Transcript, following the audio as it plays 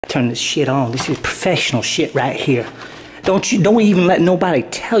Turn this shit on. This is professional shit right here. Don't even let nobody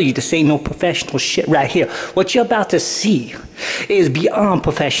tell you this ain't no professional shit right here. What you're about to see is beyond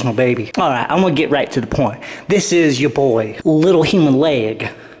professional, baby. Alright, I'm gonna get right to the point. This is your boy, Little Human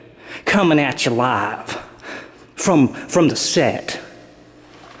Leg, coming at you live from the set.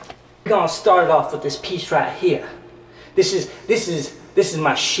 We're gonna start off with this piece right here. This is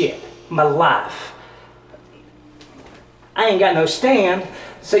my shit, my life. I ain't got no stand,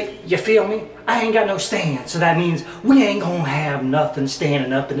 so you feel me? I ain't got no stand, so that means we ain't gonna have nothing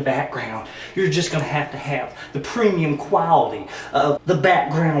standing up in the background. You're just gonna have the premium quality of the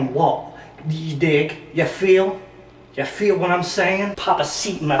background wall. You dig? You feel? You feel what I'm saying? Pop a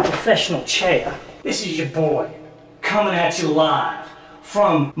seat in my professional chair. This is your boy, coming at you live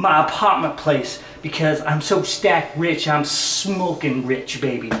from my apartment place because I'm so stacked rich, I'm smoking rich,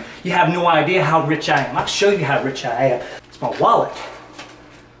 baby. You have no idea how rich I am. I'll show you how rich I am. It's my wallet.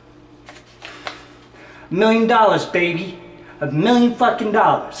 $1 million, baby. $1 million fucking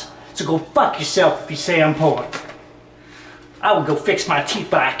dollars. So go fuck yourself if you say I'm poor. I would go fix my teeth,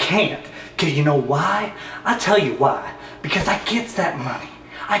 but I can't. Cause you know why? I'll tell you why. Because I gets that money.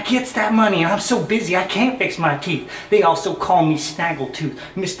 I gets that money and I'm so busy I can't fix my teeth. They also call me Snaggletooth,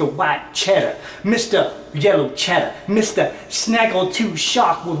 Mr. White Cheddar, Mr. Yellow Cheddar, Mr. Snaggletooth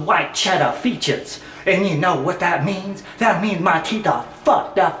Shark with white cheddar features. And you know what that means? That means my teeth are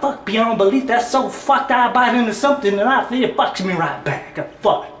fucked. I fucked beyond belief. That's so fucked I bite into something and it fucks me right back. I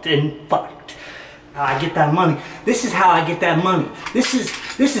fucked and fucked. How I get that money. This is how I get that money. This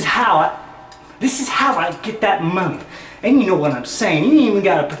is how I get that money. And you know what I'm saying. You ain't even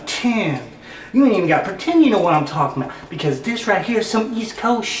gotta pretend. You ain't even gotta pretend you know what I'm talking about. Because this right here is some East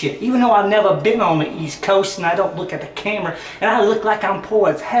Coast shit. Even though I've never been on the East Coast and I don't look at the camera and I look like I'm poor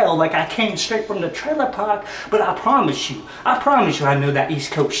as hell, like I came straight from the trailer park, but I promise you I know that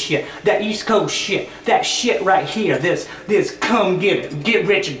East Coast shit. That East Coast shit. That shit right here. This come get it. Get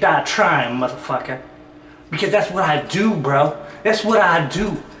rich or die trying, motherfucker. Because that's what I do, bro. That's what I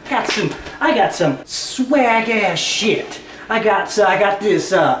do. I got some swag ass shit. I got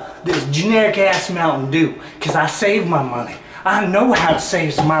this generic ass Mountain Dew, cause I save my money. I know how to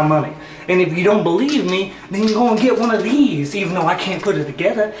save my money. And if you don't believe me, then you go and get one of these, even though I can't put it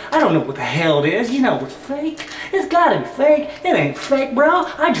together. I don't know what the hell it is. You know it's fake. It's gotta be fake. It ain't fake, bro.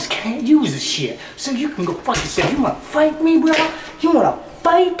 I just can't use this shit. So you can go fuck yourself. You wanna fight me, bro? You wanna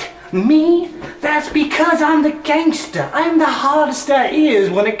fight me? That's because I'm the gangster. I'm the hardest there is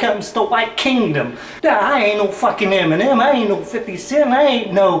when it comes to White Kingdom. I ain't no fucking Eminem. I ain't no 50 Cent. I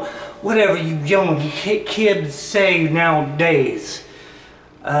ain't no whatever you young hit kids say nowadays.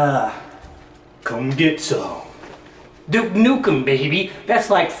 Come get some. Duke Nukem, baby. That's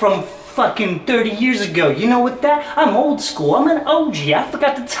like from fucking 30 years ago. You know what that? I'm old school. I'm an OG. I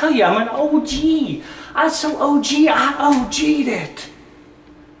forgot to tell you, I'm an OG. I'm so OG, I OG'd it.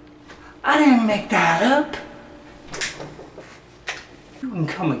 I didn't make that up. You can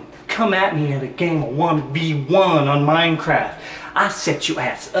come at me in a game of 1v1 on Minecraft. I set your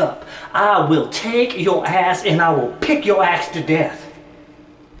ass up. I will take your ass and I will pick your ass to death.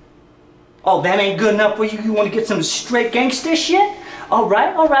 Oh, that ain't good enough for you? You want to get some straight gangster shit?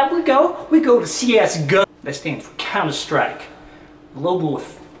 Alright, we go to CSGO. That stands for Counter-Strike. Global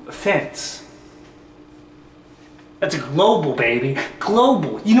Offense. That's a global, baby.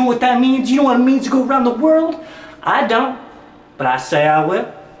 Global. You know what that means? You know what it means to go around the world? I don't. But I say I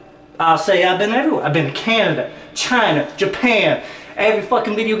will. I'll say I've been everywhere. I've been to Canada, China, Japan. Every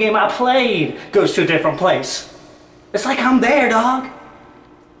fucking video game I played goes to a different place. It's like I'm there, dog.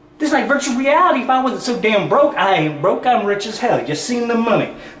 This is like virtual reality. If I wasn't so damn broke, I ain't broke. I'm rich as hell. You seen the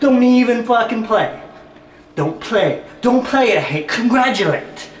money. Don't even fucking play. Don't play. Don't play it. Hey,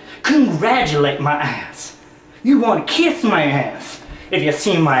 congratulate. Congratulate my ass. You want to kiss my ass if you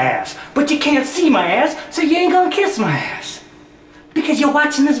seen my ass. But you can't see my ass, so you ain't gonna kiss my ass. Because you're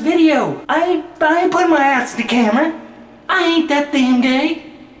watching this video. I ain't putting my ass in the camera. I ain't that damn gay.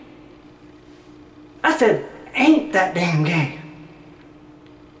 I said, ain't that damn gay.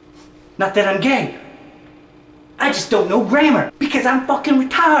 Not that I'm gay. I just don't know grammar. Because I'm fucking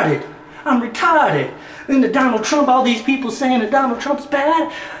retarded. I'm retarded. And the Donald Trump, all these people saying that Donald Trump's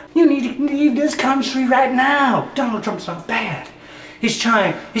bad. You need to leave this country right now. Donald Trump's not bad. He's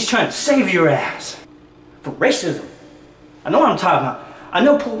trying to save your ass. For racism. I know what I'm talking about. I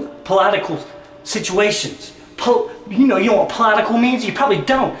know political situations. You know what political means? You probably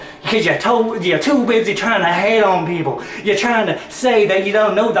don't. Because you're too busy trying to hate on people. You're trying to say that you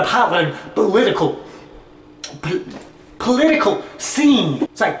don't know the political scene.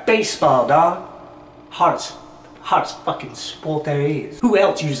 It's like baseball, dog. Hardest Hardest fucking sport there is. Who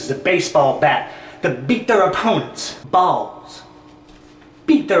else uses a baseball bat to beat their opponents' balls?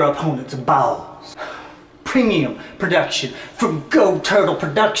 Beat their opponents' balls. Premium production from Go Turtle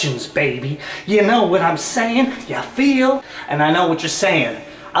Productions, baby. You know what I'm saying? You feel? And I know what you're saying.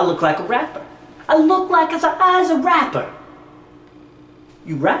 I look like a rapper. I look like I a rapper.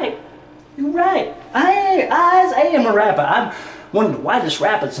 You right. You right. I am a rapper. I'm one of the whitest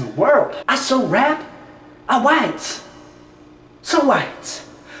rappers in the world. I so rap. I whites. So whites.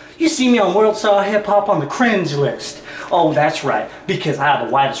 You see me on World Star Hip Hop on the cringe list. Oh, that's right. Because I'm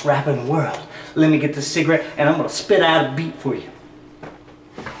the whitest rapper in the world. Let me get this cigarette and I'm gonna spit out a beat for you.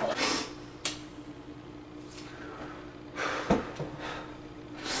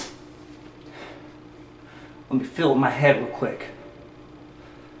 Let me fill my head real quick.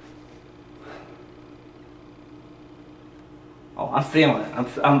 Oh, I'm feeling it.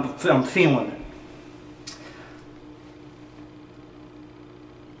 I'm feeling it.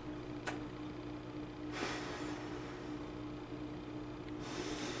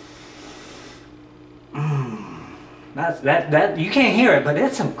 That you can't hear it, but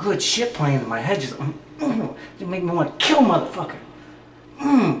it's some good shit playing in my head. Just make me want to kill a motherfucker.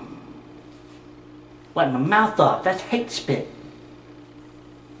 Wiping my mouth off. That's hate spit.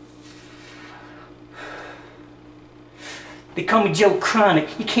 They call me Joe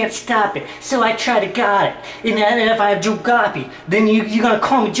Chronic. You can't stop it. So I try to got it. And if I have Joe Goppy, then you're gonna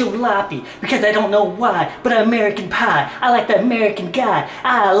call me Joe Loppy. Because I don't know why, but I'm American Pie. I like the American guy.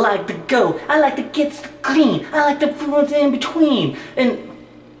 I like to go. I like to get clean. I like the foods in between. And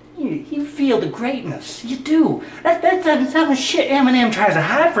you feel the greatness. You do. That's some shit Eminem tries to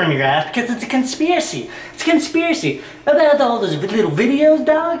hide from your ass because it's a conspiracy. It's a conspiracy. About all those little videos,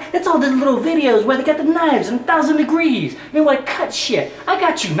 dog. It's all those little videos where they got the knives in 1,000 degrees. I mean, what cut shit. I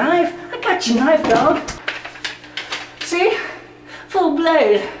got you, knife. I got you, knife, dog. See? Full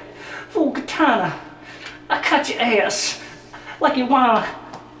blade. Full katana. I cut your ass. Like you wanna.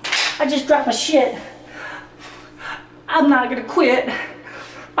 I just dropped my shit. I'm not gonna quit.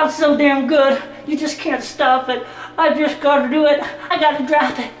 I'm so damn good, you just can't stop it. I just gotta do it. I gotta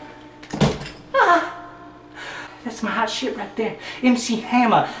drop it. Ah. That's my hot shit right there. MC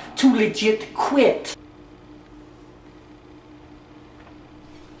Hammer, too legit to quit.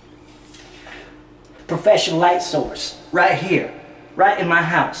 Professional light source, right here, right in my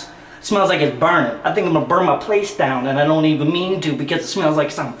house. It smells like it's burning. I think I'm gonna burn my place down and I don't even mean to because it smells like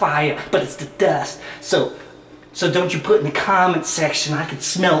it's on fire, but it's the dust. So don't you put in the comment section I can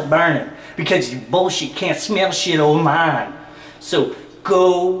smell it burning because you bullshit can't smell shit over mine. So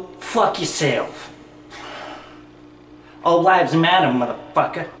go fuck yourself. All lives matter,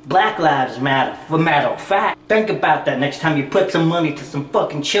 motherfucker. Black lives matter, for matter of fact. Think about that next time you put some money to some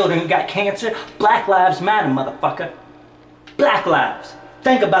fucking children who got cancer. Black lives matter, motherfucker. Black lives.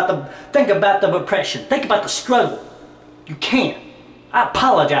 Think about the repression. Think about the struggle. You can't. I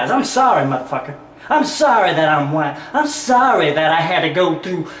apologize. I'm sorry, motherfucker. I'm sorry that I'm white. I'm sorry that I had to go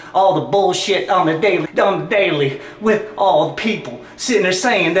through all the bullshit on the daily with all the people sitting there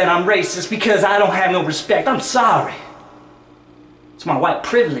saying that I'm racist because I don't have no respect. I'm sorry. It's my white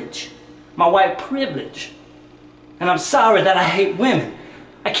privilege. My white privilege. And I'm sorry that I hate women.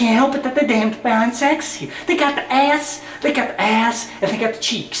 I can't help it that they're damn fine sexy. They got the ass, and they got the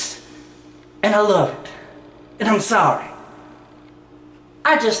cheeks. And I love it. And I'm sorry.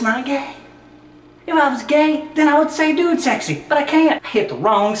 I'm just not gay. If I was gay, then I would say dude sexy, but I can't. I hit the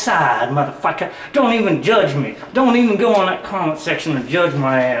wrong side, motherfucker. Don't even judge me. Don't even go on that comment section and judge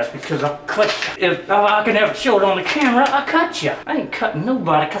my ass because I'll cut you. If I can ever show it on the camera, I'll cut you. I ain't cutting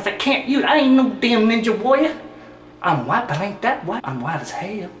nobody because I can't use it. I ain't no damn ninja warrior. I'm white, but I ain't that white. I'm white as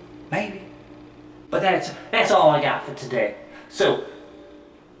hell, maybe. But that's all I got for today. So,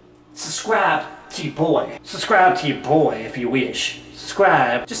 subscribe to your boy. Subscribe to your boy if you wish.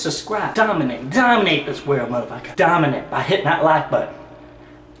 Subscribe, just subscribe. Dominate this world, motherfucker. Dominate by hitting that like button.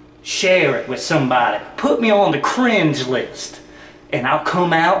 Share it with somebody. Put me on the cringe list. And I'll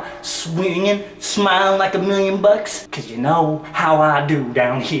come out swinging, smiling like $1,000,000. Cause you know how I do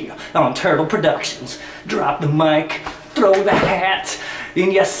down here on Turtle Productions. Drop the mic, throw the hat,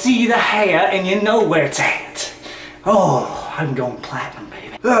 and you see the hair and you know where it's at. Oh, I'm going platinum,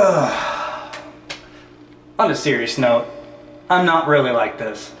 baby. On a serious note, I'm not really like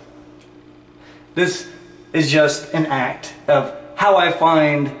this. This is just an act of how I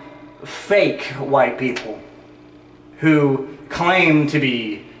find fake white people who claim to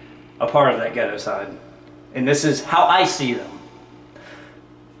be a part of that ghetto side. And this is how I see them.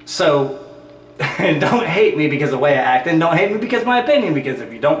 So, don't hate me because of the way I act, and don't hate me because of my opinion, because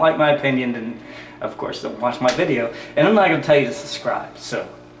if you don't like my opinion, of course, don't watch my video. And I'm not going to tell you to subscribe. So,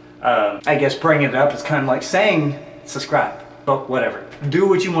 I guess bringing it up is kind of like saying subscribe. But whatever. Do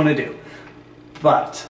what you want to do. But